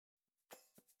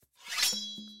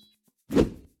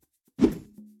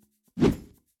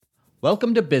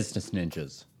Welcome to Business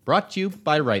Ninjas, brought to you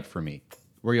by WriteForMe,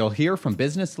 where you'll hear from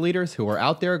business leaders who are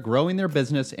out there growing their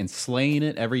business and slaying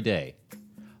it every day.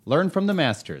 Learn from the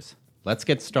masters. Let's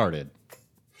get started.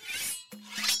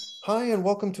 Hi, and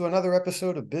welcome to another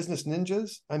episode of Business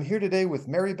Ninjas. I'm here today with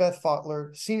Mary Beth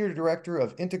Fottler, Senior Director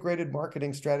of Integrated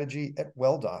Marketing Strategy at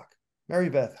Welldoc. Mary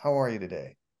Beth, how are you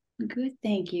today? Good,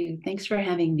 thank you. Thanks for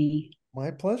having me. My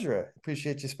pleasure. I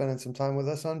appreciate you spending some time with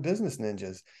us on Business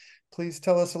Ninjas. Please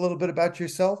tell us a little bit about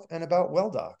yourself and about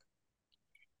Welldoc.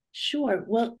 Sure.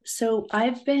 Well, so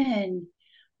I've been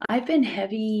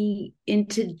heavy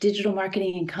into digital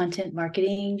marketing and content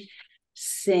marketing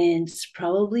since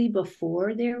probably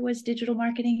before there was digital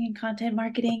marketing and content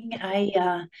marketing.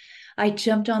 I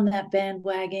jumped on that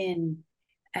bandwagon.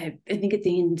 I think at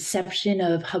the inception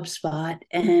of HubSpot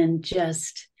and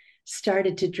just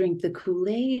started to drink the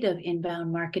Kool-Aid of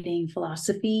inbound marketing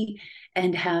philosophy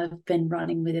and have been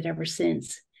running with it ever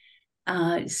since.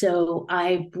 So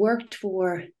I've worked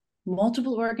for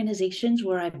multiple organizations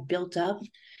where I've built up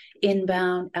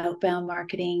inbound, outbound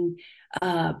marketing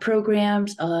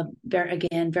programs.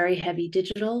 Very heavy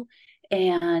digital,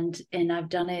 and I've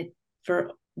done it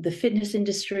for the fitness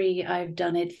industry. I've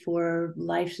done it for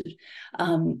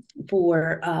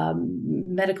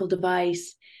medical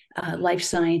device, life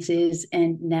sciences,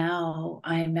 and now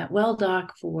I'm at Welldoc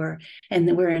and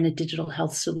then we're in a digital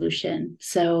health solution.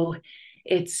 So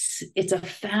it's a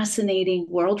fascinating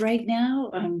world right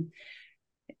now.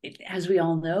 As we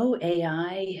all know,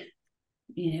 AI,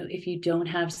 if you don't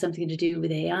have something to do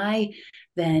with AI,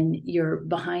 then you're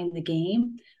behind the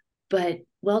game. But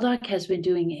Welldoc has been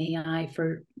doing AI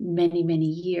for many, many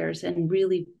years and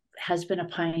really has been a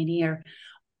pioneer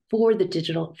for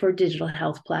digital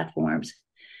health platforms.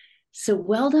 So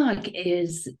Welldoc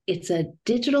it's a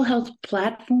digital health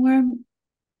platform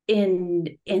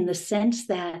in the sense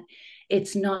that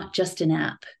it's not just an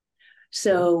app.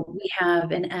 So we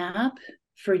have an app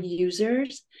for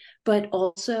users, but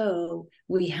also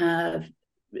we have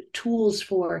tools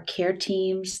for care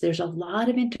teams. There's a lot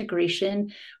of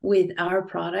integration with our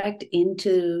product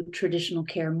into traditional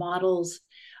care models,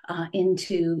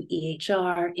 into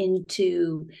EHR,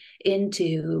 into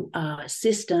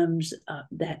systems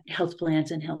that health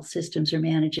plans and health systems are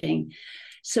managing.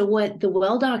 So what the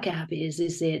Welldoc app is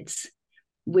it's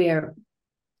where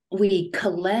we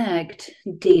collect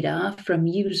data from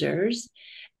users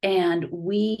and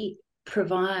we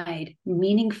provide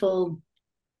meaningful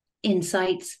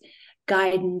insights,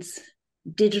 guidance,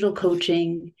 digital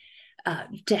coaching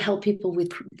to help people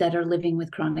that are living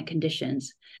with chronic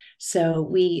conditions. So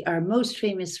we are most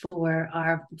famous for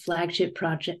our flagship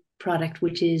product,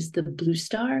 which is the Blue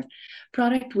Star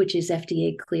product, which is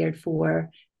FDA cleared for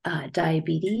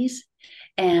diabetes.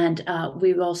 And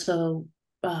we also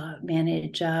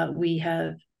manage. We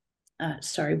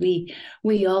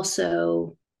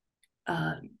also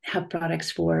have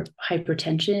products for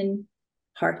hypertension,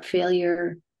 heart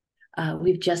failure.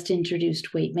 We've just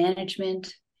introduced weight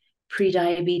management,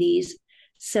 pre-diabetes.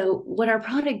 So what our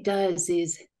product does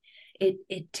is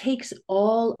it takes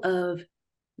all of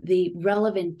the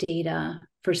relevant data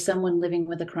for someone living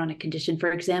with a chronic condition.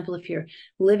 For example, if you're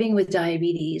living with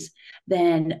diabetes,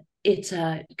 then it's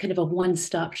a kind of a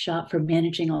one-stop shop for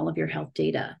managing all of your health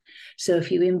data. So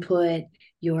if you input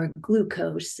your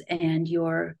glucose and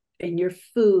your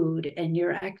food and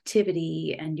your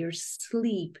activity and your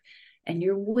sleep and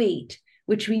your weight,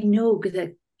 which we know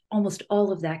that almost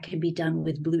all of that can be done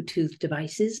with Bluetooth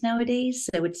devices nowadays.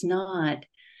 So it's not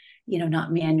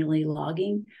manually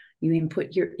logging. You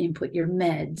input your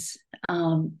meds,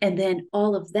 and then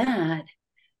all of that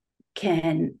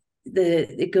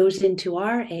it goes into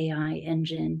our AI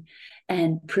engine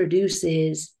and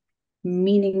produces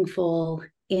meaningful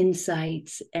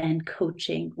insights and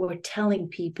coaching. We're telling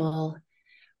people,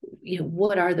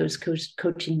 what are those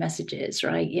coaching messages,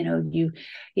 right?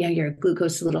 Your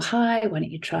glucose is a little high. Why don't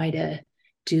you try to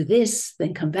do this,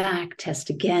 then come back,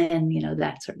 test again,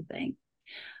 that sort of thing.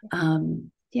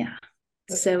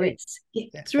 So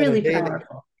it's really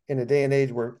powerful. In a day and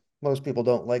age where most people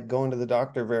don't like going to the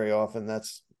doctor very often,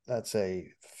 that's a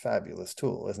fabulous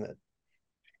tool, isn't it?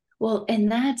 Well,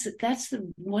 and that's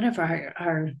one of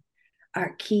our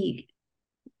key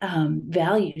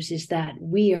values is that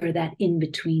we are that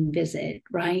in-between visit,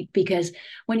 right? Because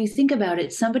when you think about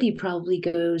it, somebody probably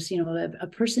goes, a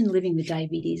person living with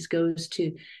diabetes goes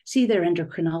to see their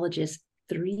endocrinologist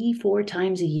 3-4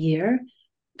 times a year.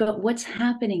 But what's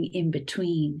happening in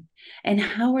between, and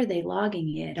how are they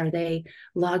logging it? Are they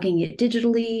logging it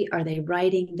digitally? Are they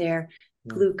writing their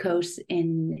glucose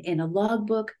in a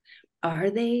logbook?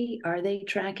 Are they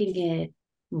tracking it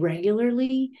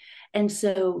regularly. And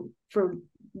so for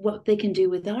what they can do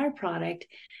with our product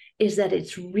is that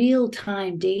it's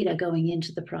real-time data going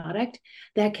into the product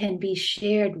that can be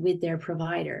shared with their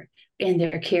provider and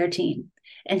their care team.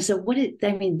 And so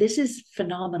this is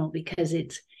phenomenal because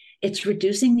it's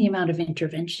reducing the amount of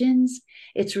interventions,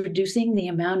 it's reducing the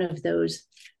amount of those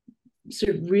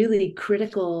sort of really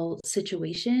critical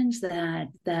situations that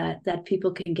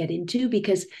people can get into,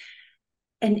 because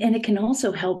and it can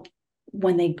also help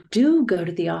when they do go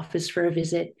to the office for a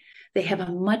visit, they have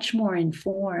a much more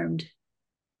informed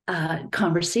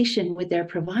conversation with their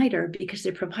provider, because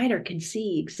their provider can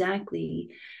see exactly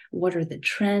what are the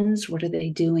trends, what are they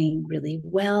doing really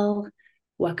well,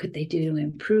 what could they do to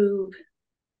improve.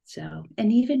 So,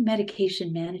 and even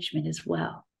medication management as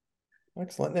well.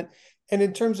 Excellent. And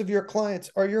in terms of your clients,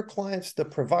 are your clients the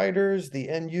providers, the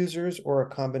end users, or a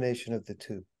combination of the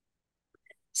two?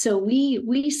 So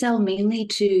we sell mainly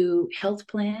to health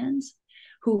plans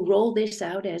who roll this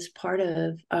out as part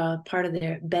of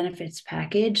their benefits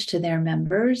package to their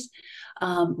members.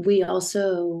 We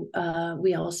also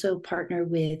partner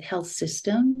with health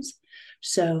systems,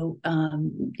 so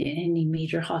any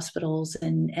major hospitals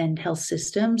and health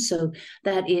systems. So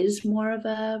that is more of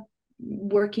a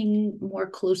working more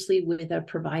closely with a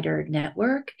provider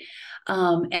network,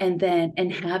 and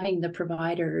having the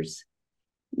providers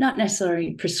not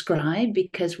necessarily prescribe,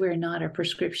 because we're not a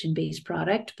prescription-based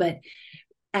product, but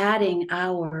adding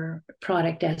our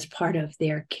product as part of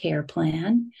their care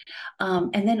plan.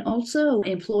 And then also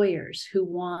employers who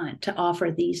want to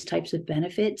offer these types of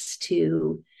benefits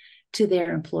to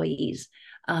their employees.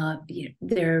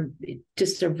 They're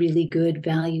just a really good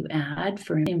value add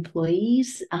for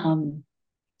employees. And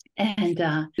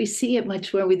we see it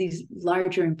much more with these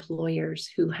larger employers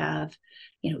who have,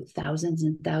 thousands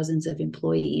and thousands of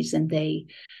employees, and they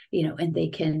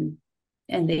can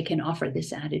offer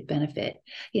this added benefit.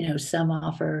 Some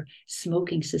offer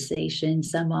smoking cessation,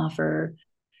 some offer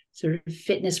sort of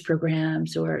fitness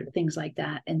programs or things like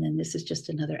that. And then this is just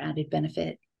another added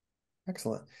benefit.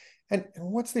 Excellent. And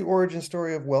what's the origin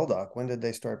story of Welldoc? When did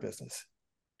they start business?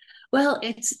 Well,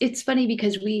 it's funny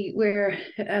because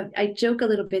I joke a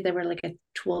little bit that we're like a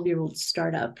 12-year-old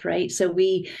startup, right? So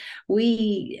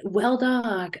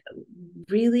Welldoc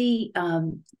really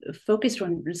focused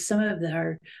on some of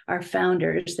our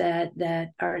founders that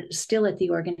are still at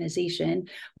the organization.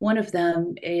 One of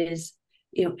them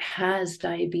has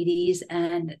diabetes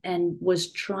and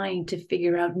was trying to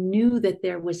knew that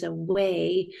there was a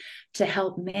way to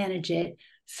help manage it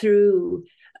through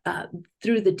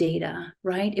the data,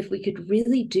 right? If we could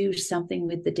really do something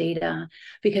with the data,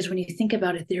 because when you think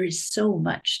about it, there is so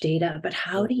much data, but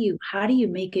how do you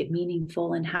make it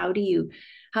meaningful, and how do you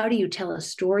tell a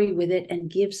story with it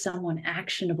and give someone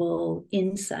actionable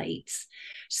insights?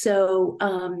 So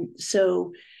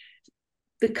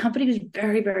the company was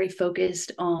very, very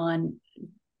focused on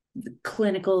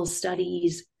clinical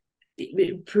studies,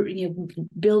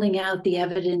 building out the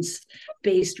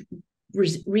evidence-based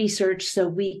research so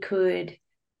we could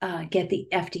get the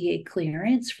FDA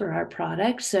clearance for our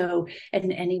product. So,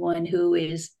 and anyone who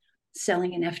is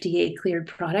selling an FDA cleared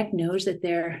product knows that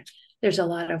there's a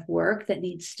lot of work that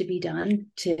needs to be done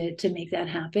to make that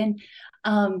happen.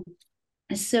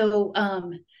 So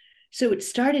it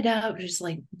started out just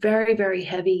like very, very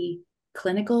heavy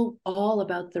clinical, all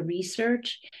about the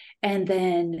research. And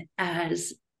then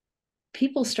as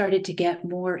people started to get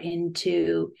more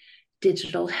into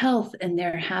digital health, and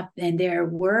there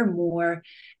were more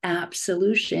app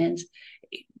solutions,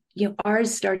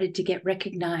 ours started to get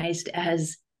recognized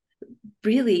as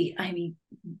really,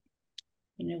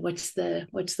 what's the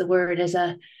word, as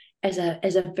a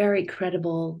very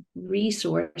credible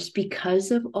resource, because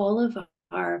of all of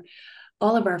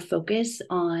our focus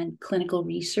on clinical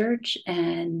research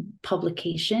and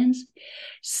publications.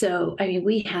 So,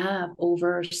 we have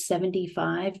over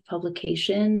 75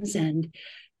 publications and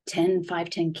 10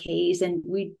 510Ks, and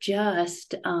we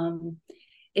just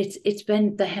it's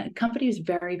been, the company is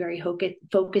very, very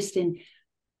focused in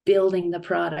building the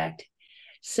product.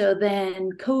 So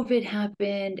then COVID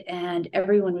happened, and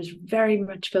everyone was very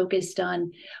much focused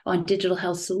on digital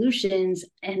health solutions.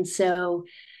 And so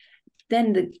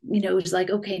then it was like,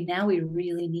 okay, now we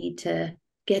really need to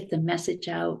get the message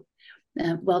out.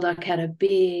 Welldoc had a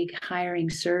big hiring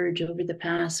surge over the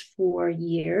past 4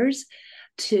 years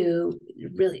to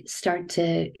really start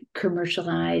to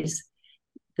commercialize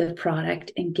the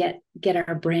product and get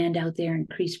our brand out there,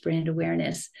 increase brand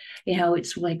awareness.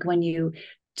 It's like when you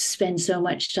spend so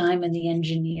much time in the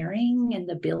engineering and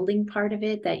the building part of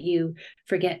it that you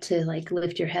forget to like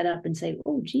lift your head up and say,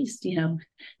 oh geez,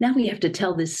 now we have to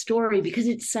tell this story because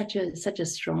it's such a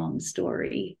strong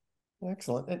story.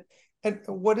 Excellent. And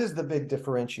what is the big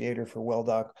differentiator for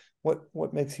Welldoc?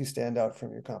 What makes you stand out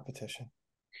from your competition?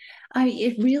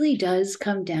 It really does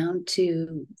come down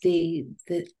to the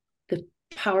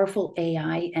powerful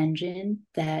AI engine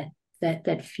that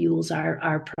fuels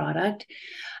our product.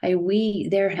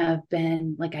 There have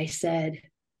been, like I said,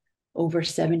 over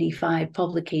 75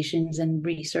 publications and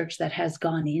research that has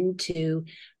gone into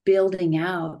building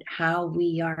out how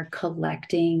we are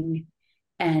collecting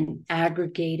and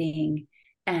aggregating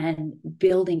and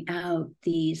building out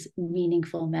these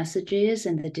meaningful messages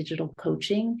and the digital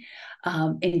coaching,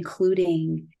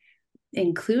 including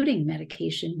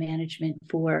medication management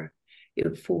for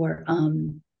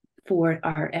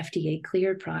our FDA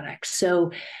cleared products.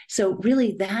 So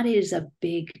really that is a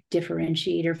big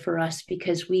differentiator for us,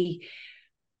 because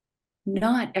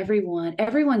not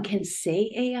everyone can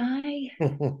say AI,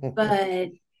 but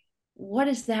what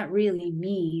does that really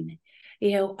mean?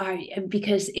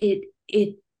 Because it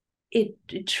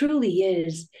truly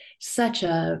is such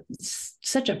a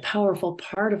powerful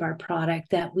part of our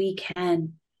product that we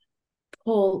can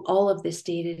pull all of this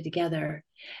data together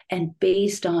and,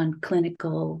 based on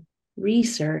clinical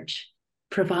research,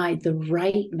 provide the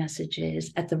right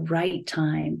messages at the right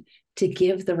time to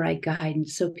give the right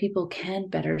guidance so people can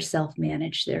better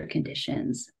self-manage their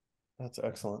conditions. That's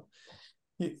excellent.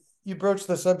 You broached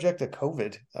the subject of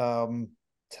COVID.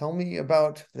 Tell me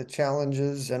about the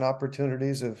challenges and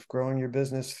opportunities of growing your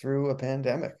business through a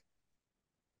pandemic.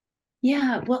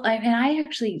 Yeah, well, I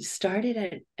actually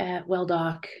started at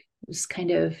Welldoc. It was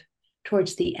kind of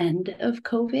towards the end of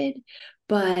COVID,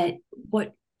 but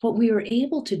what we were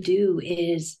able to do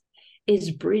is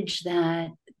bridge that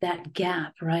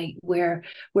gap, right, where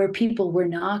people were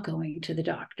not going to the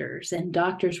doctors and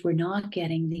doctors were not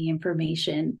getting the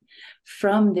information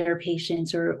from their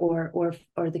patients or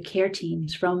the care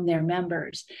teams from their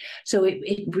members. So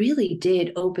it really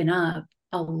did open up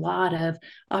a lot of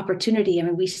opportunity. I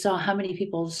mean, we saw how many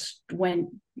people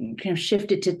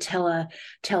shifted to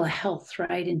telehealth,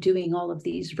 right, and doing all of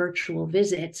these virtual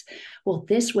visits. Well,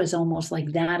 this was almost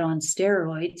like that on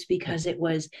steroids, because it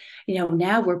was,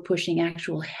 now we're pushing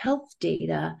actual health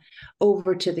data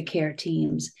over to the care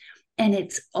teams, and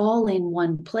it's all in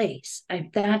one place. I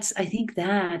think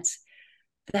that's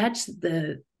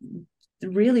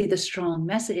really the strong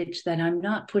message, that I'm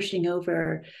not pushing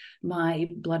over my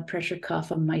blood pressure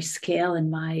cuff on my scale and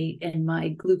my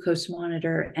glucose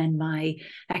monitor and my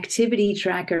activity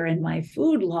tracker and my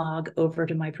food log over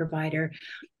to my provider.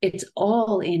 It's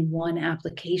all in one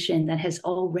application that has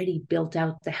already built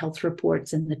out the health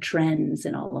reports and the trends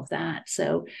and all of that.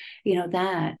 So,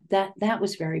 that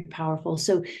was very powerful.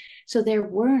 So there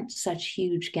weren't such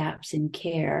huge gaps in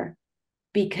care,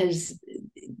 because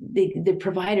the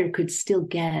provider could still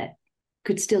get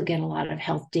a lot of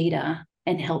health data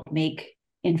and help make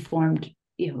informed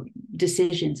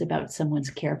decisions about someone's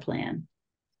care plan.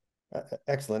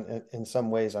 Excellent. In some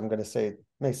ways, I'm going to say, it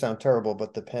may sound terrible,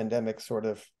 but the pandemic sort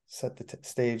of set the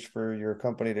stage for your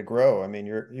company to grow. I mean,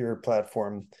 your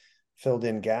platform filled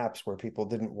in gaps where people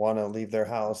didn't want to leave their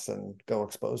house and go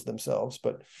expose themselves,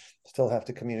 but still have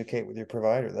to communicate with your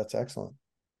provider. That's excellent.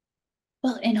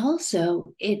 Well, and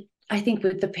also I think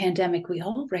with the pandemic, we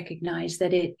all recognize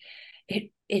that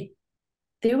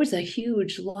there was a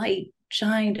huge light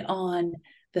shined on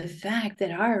the fact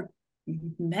that our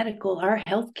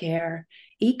healthcare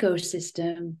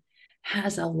ecosystem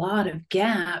has a lot of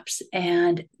gaps,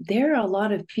 and there are a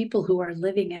lot of people who are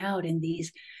living out in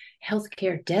these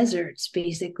healthcare deserts,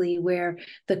 basically, where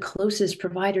the closest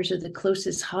providers or the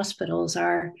closest hospitals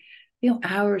are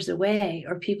hours away,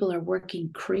 or people are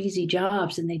working crazy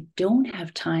jobs and they don't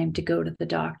have time to go to the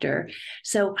doctor.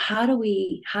 So how do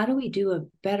we do a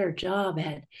better job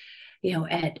at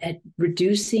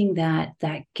reducing that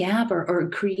gap, or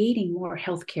creating more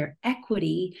healthcare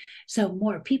equity so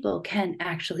more people can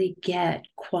actually get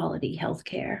quality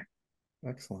healthcare?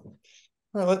 Excellent.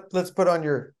 Well, let's put on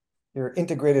your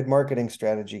integrated marketing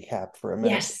strategy cap for a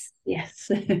minute.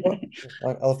 Yes.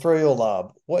 I'll throw you a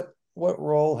lob. What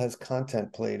role has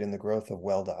content played in the growth of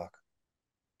Welldoc?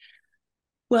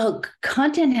 Well,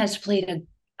 content has played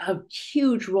a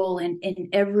huge role in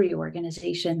every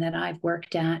organization that I've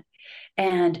worked at.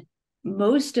 And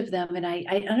most of them, and I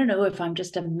don't know if I'm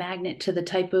just a magnet to the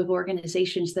type of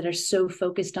organizations that are so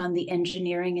focused on the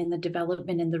engineering and the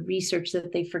development and the research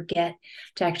that they forget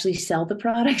to actually sell the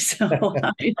product. So,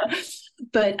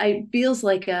 but it feels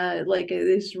like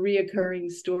this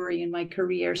reoccurring story in my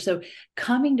career. So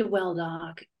coming to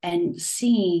Welldoc and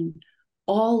seeing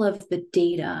all of the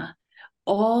data,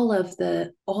 all of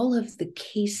the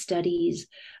case studies,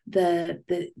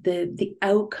 the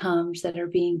outcomes that are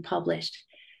being published,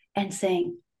 and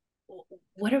saying,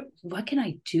 what can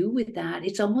I do with that?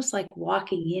 It's almost like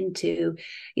walking into,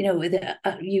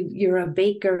 you're a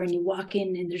baker and you walk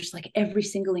in and there's like every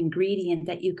single ingredient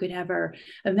that you could ever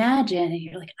imagine. And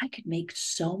you're like, I could make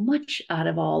so much out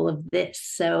of all of this.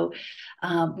 So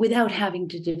without having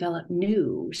to develop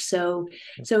new. So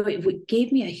it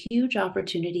gave me a huge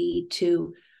opportunity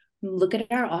to look at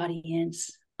our audience,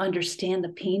 understand the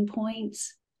pain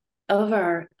points of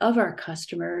our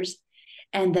customers,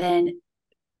 and then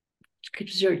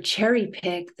sort of cherry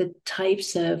pick the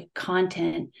types of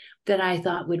content that I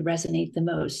thought would resonate the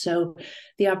most. So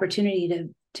the opportunity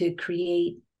to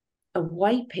create a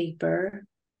white paper,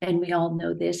 and we all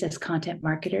know this as content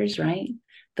marketers, right?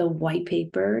 The white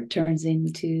paper turns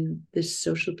into the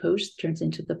social post, turns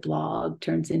into the blog,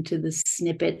 turns into the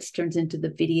snippets, turns into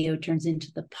the video, turns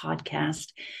into the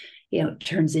podcast,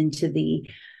 turns into the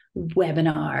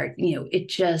webinar.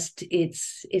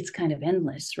 It's kind of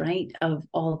endless, right, of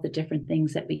all of the different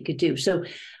things that we could do. So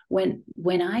when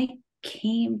I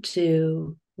came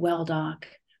to Welldoc,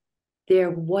 we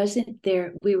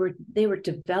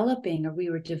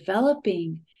were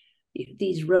developing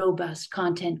these robust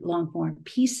content long form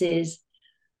pieces,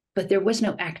 but there was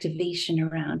no activation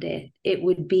around it. It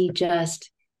would be just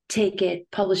take it,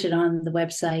 publish it on the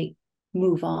website,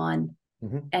 move on.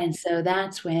 Mm-hmm. And so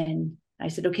that's when I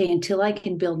said, okay, until I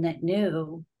can build net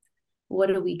new, what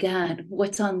do we got?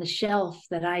 What's on the shelf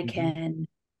that I can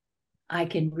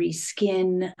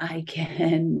reskin, I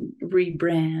can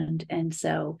rebrand. And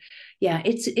so, yeah,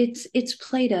 it's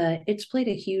played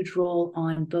a huge role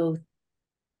on both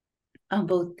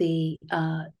the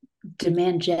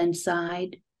demand gen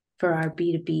side for our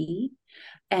B2B,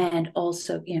 and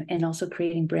also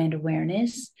creating brand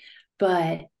awareness,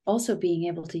 but also being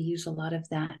able to use a lot of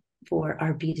that for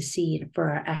our B2C and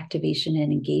for our activation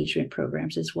and engagement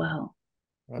programs as well.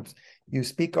 You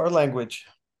speak our language.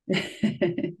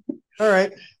 All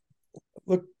right.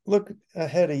 Look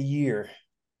ahead a year.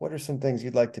 What are some things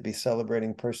you'd like to be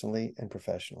celebrating personally and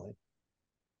professionally?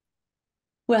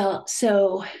 Well,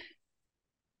 so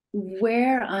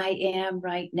where I am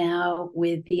right now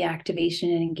with the activation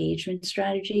and engagement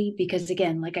strategy, because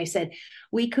again, like I said,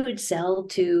 we could sell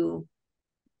to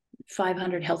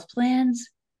 500 health plans,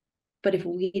 but if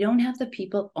we don't have the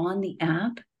people on the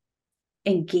app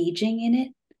engaging in it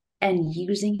and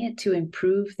using it to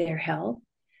improve their health,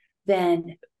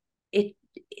 then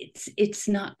it's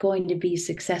not going to be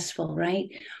successful, right?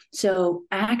 So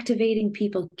activating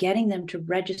people, getting them to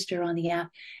register on the app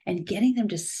and getting them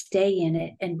to stay in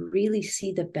it and really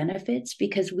see the benefits,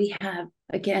 because we have,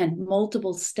 again,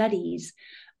 multiple studies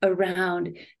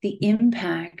around the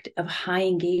impact of high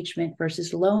engagement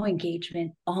versus low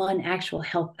engagement on actual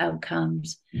health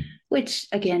outcomes, which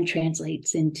again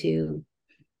translates into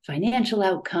financial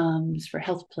outcomes for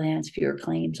health plans, fewer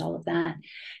claims, all of that.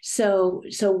 So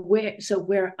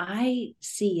where I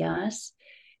see us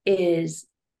is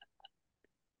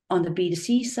on the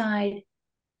B2C side,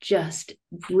 just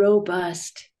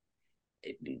robust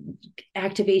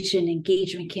activation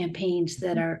engagement campaigns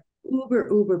that are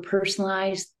uber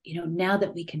personalized. Now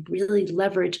that we can really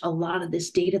leverage a lot of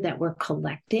this data that we're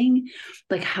collecting,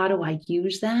 like how do I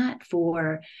use that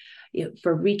for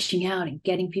reaching out and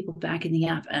getting people back in the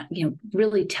app,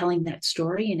 really telling that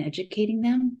story and educating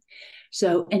them.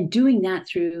 So, and doing that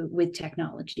with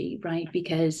technology, right?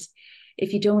 Because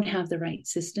if you don't have the right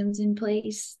systems in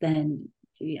place, then,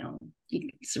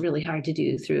 it's really hard to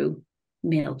do through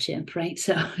MailChimp, right?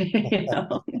 So,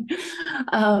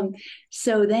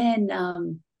 so then,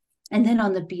 and then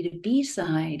on the B2B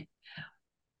side,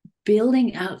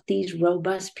 building out these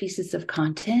robust pieces of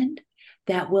content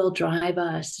that will drive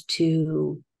us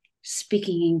to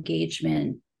speaking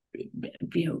engagement,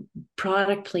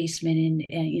 product placement,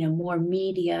 and more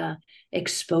media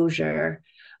exposure,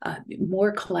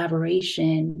 more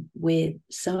collaboration with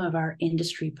some of our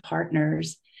industry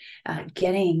partners,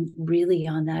 getting really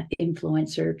on that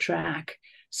influencer track.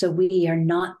 So we are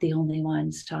not the only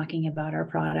ones talking about our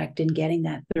product, and getting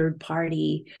that third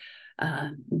party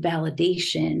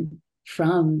validation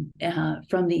from the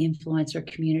influencer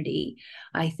community.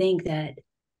 I think that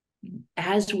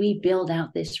as we build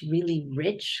out this really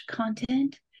rich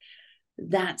content,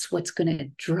 that's what's going to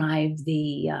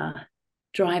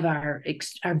drive our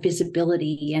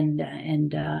visibility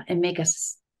and make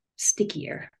us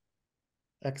stickier.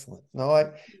 Excellent. No,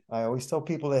 I always tell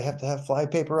people they have to have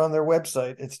flypaper on their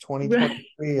website. It's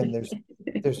 2023 and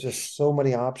there's just so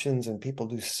many options and people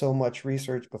do so much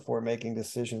research before making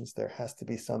decisions. There has to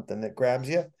be something that grabs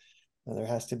you, and there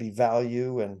has to be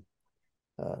value and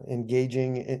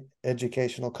engaging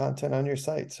educational content on your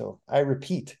site. So I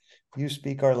repeat, you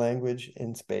speak our language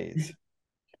in spades.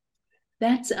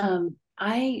 That's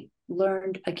I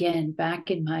learned again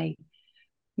back in my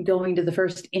going to the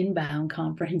first inbound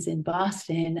conference in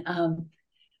Boston,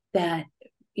 that,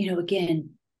 again,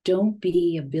 don't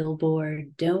be a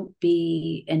billboard, don't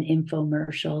be an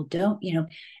infomercial, don't,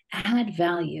 add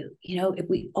value. If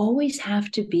we always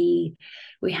we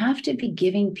have to be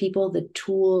giving people the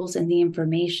tools and the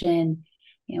information,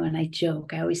 and I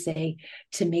joke, I always say,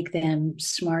 to make them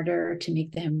smarter, to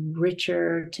make them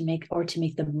richer, to make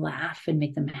them laugh and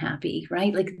make them happy,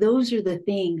 right? Like those are the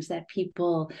things that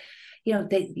people,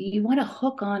 that you want to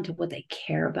hook on to what they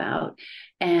care about,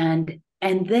 and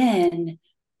then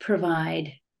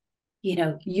provide,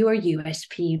 your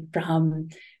USP from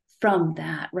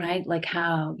that, right? Like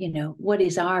how, what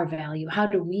is our value? How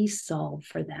do we solve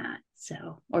for that?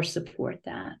 So, or support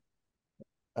that?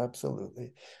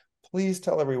 Absolutely. Please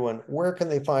tell everyone, where can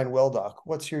they find Welldoc?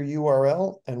 What's your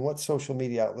URL and what social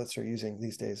media outlets are using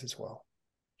these days as well?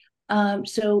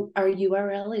 So our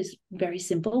URL is very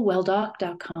simple,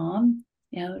 welldoc.com,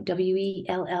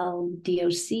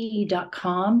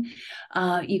 WELLDOC.com.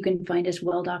 You can find us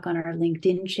Welldoc on our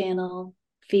LinkedIn channel,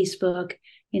 Facebook,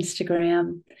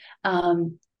 Instagram,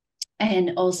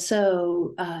 and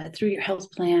also through your health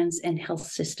plans and health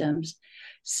systems.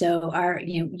 So our,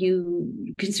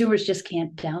 consumers just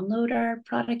can't download our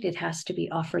product. It has to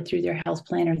be offered through their health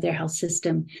plan or their health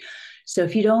system. So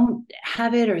if you don't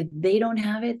have it or they don't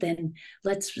have it, then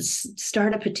let's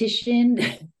start a petition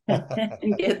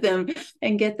and get them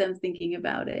thinking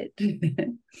about it.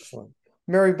 Excellent.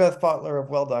 Mary Beth Butler of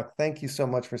Welldoc, thank you so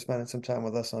much for spending some time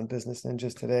with us on Business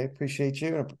Ninjas today. Appreciate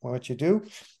you and what you do.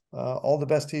 All the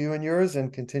best to you and yours,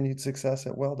 and continued success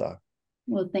at Welldoc.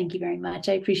 Well, thank you very much.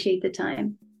 I appreciate the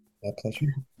time. My pleasure.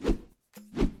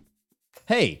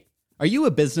 Hey, are you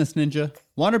a business ninja?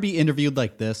 Want to be interviewed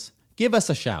like this? Give us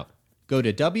a shout. Go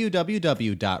to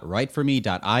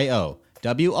www.writeforme.io,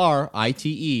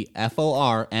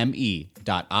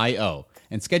 WRITEFORME.io,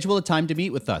 and schedule a time to meet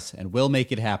with us, and we'll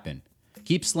make it happen.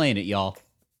 Keep slaying it, y'all.